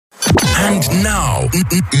And now,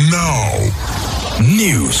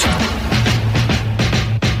 news.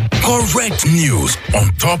 Correct news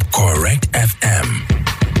on Top Correct FM.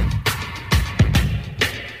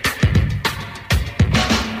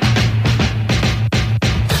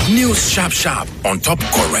 News sharp on Top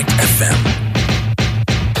Correct FM.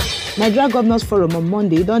 Nigeria Governors Forum on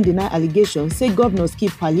Monday don't deny allegations, say governors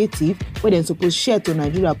keep palliative where they're supposed to share to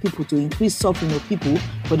Nigeria people to increase suffering of people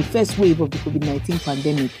for the first wave of the COVID-19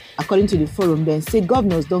 pandemic. According to the forum, they say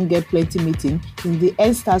governors don't get plenty meeting in the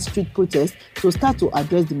EndSARS street protest to start to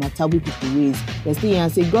address the matter we people raise. They stay here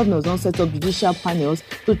and say governors don't set up judicial panels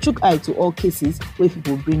to chook eye to all cases where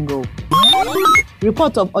people bring up.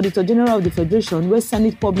 Report of Auditor General of the Federation, where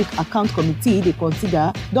Senate Public Account Committee they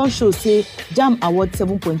consider don't show say JAMB award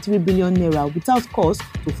 7.3 billion naira without cost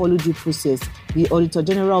to follow due process. The Auditor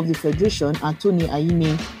General of the Federation, Anthony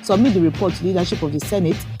Ayine, submit the report to leadership of the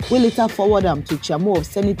Senate, will later forward them to Chairman of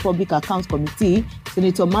Senate Public Account Committee,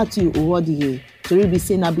 Senator Matthew Uwodiye. To be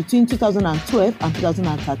seen that between 2012 and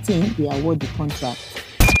 2013, they award the contract.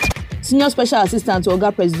 Senior Special Assistant to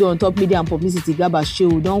Oga Presido on top media and publicity Garba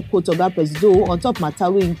Shehu don't quote Oga Presido on top matter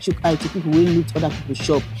wey him chook eye to people wey loot other people's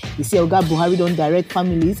shop. He say Oga Buhari don't direct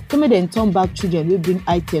families to make them turn back children wey bring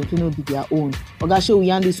items wey no be their own. Oga Shehu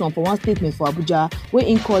yarn this one for one statement for Abuja where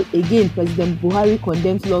him call again President Buhari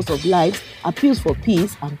condemns loss of lives, appeals for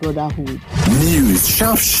peace and brotherhood. News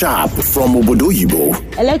sharp from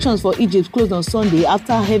Obodoyibo. Elections for Egypt closed on Sunday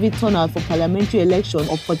after heavy turnout for parliamentary election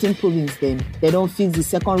of 14 provinces. They don't fix the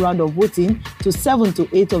second round of voting to 7 to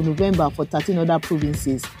 8 of November for 13 other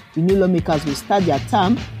provinces. The new lawmakers will start their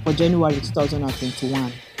term for January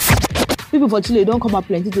 2021. People for Chile don't come up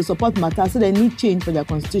plenty to support matter, so they need change for their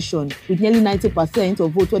constitution. With nearly 90%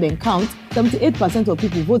 of votes where they count, 78% of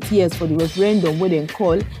people vote yes for the referendum where they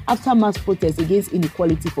call after mass protests against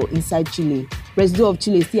inequality for inside Chile. President of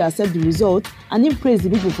Chile still accept the result and then praise the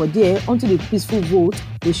people for there until the peaceful vote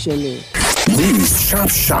will share. News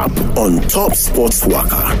sharp on Top Sports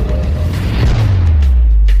Waka.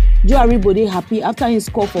 Joe Aribode happy after he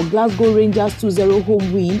scored for Glasgow Rangers 2-0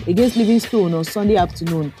 home win against Livingston on Sunday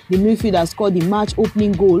afternoon. The midfielder scored the match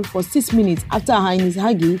opening goal for 6 minutes after Heinz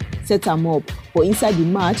Hagi set him up. For inside the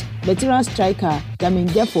match, veteran striker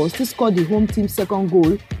Jermaine Defoe still scored the home team's second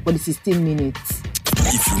goal for the 16 minutes.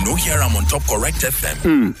 If you know here I'm on Top Correct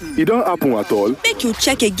FM. It don't happen at all. Make you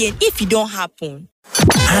check again if it don't happen.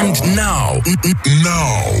 And now,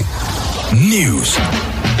 news.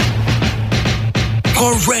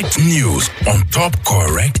 Correct news on Top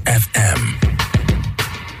Correct FM.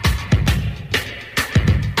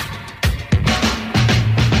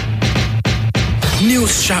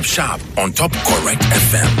 News sharp on Top Correct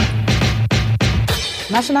FM.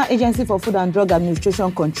 National Agency for Food and Drug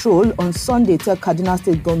Administration Control on Sunday tell Kaduna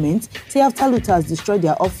State government say after looters destroy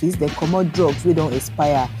their office, they comot drugs wey don't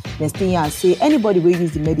expire. They stay here and say anybody will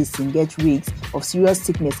use the medicine get risks of serious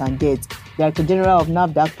sickness and death. Director General of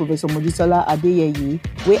NAFDAC, Professor Mojisola Adeyeye,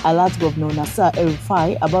 wey alert Governor Nasir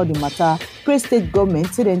El-Rufai about the matter, praise state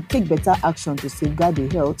government say then take better action to safeguard the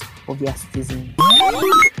health of their citizens.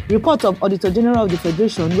 Report of Auditor General of the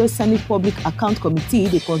Federation, where Senate Public Account Committee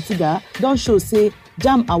they consider don't show say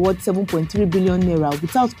JAMB award 7.3 billion naira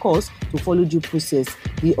without cost to follow due process.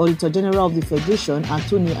 The Auditor General of the Federation,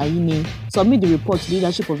 Anthony Ayine, submit the report to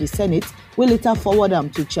leadership of the Senate, will later forward them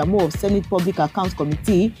to Chairman of Senate Public Account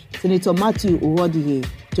Committee, Senator Matthew Uwodiye.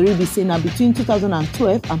 To be seen that between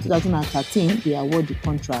 2012 and 2013, they award the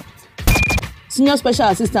contract. Senior Special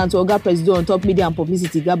Assistant to Oga Presido on top media and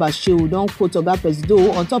publicity Garba Shehu don't quote Oga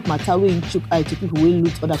Presido on top matter wey him chook eye to people wey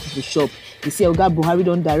loot other people's shop. He say Oga Buhari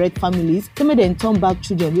don't direct families to make them turn back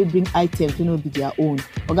children wey bring items wey no be their own.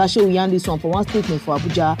 Oga Shehu yarn this one for one statement for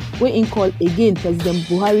Abuja where him call again President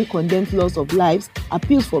Buhari condemns loss of lives,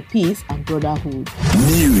 appeals for peace and brotherhood.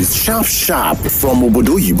 News sharp from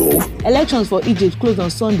Obodoyibo. Elections for Egypt closed on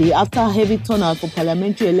Sunday after heavy turnout for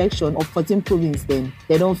parliamentary election of 14 provinces.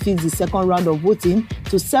 They don't fix the second round of voting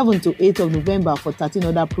to 7 to 8 of November for 13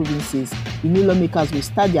 other provinces. The new lawmakers will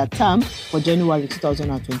start their term for January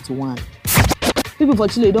 2021. People for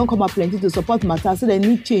Chile don't come up plenty to support matter, so they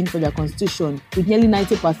need change for their constitution. With nearly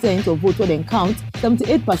 90% of votes where they count,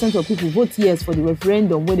 78% of people vote yes for the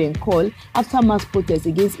referendum where they call after mass protests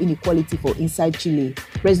against inequality for inside Chile.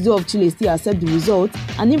 President of Chile still accept the result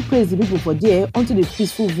and then praise the people for there until the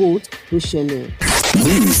peaceful vote will share.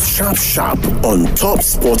 News sharp on Top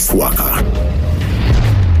Sports Waka.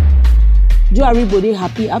 Joe Aribo dey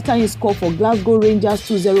happy after he scored for Glasgow Rangers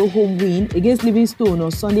 2-0 home win against Livingston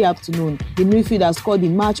on Sunday afternoon. The midfielder scored the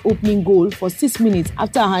match opening goal for 6 minutes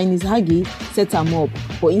after Heinz Hagi set am up.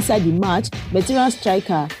 But inside the match, veteran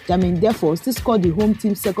striker Jermaine Defoe still scored the home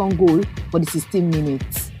team's second goal for the 16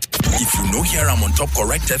 minutes. If you no hear am on Top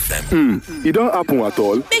Correct FM, it don't happen at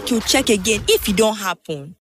all. Make you check again if e don happen.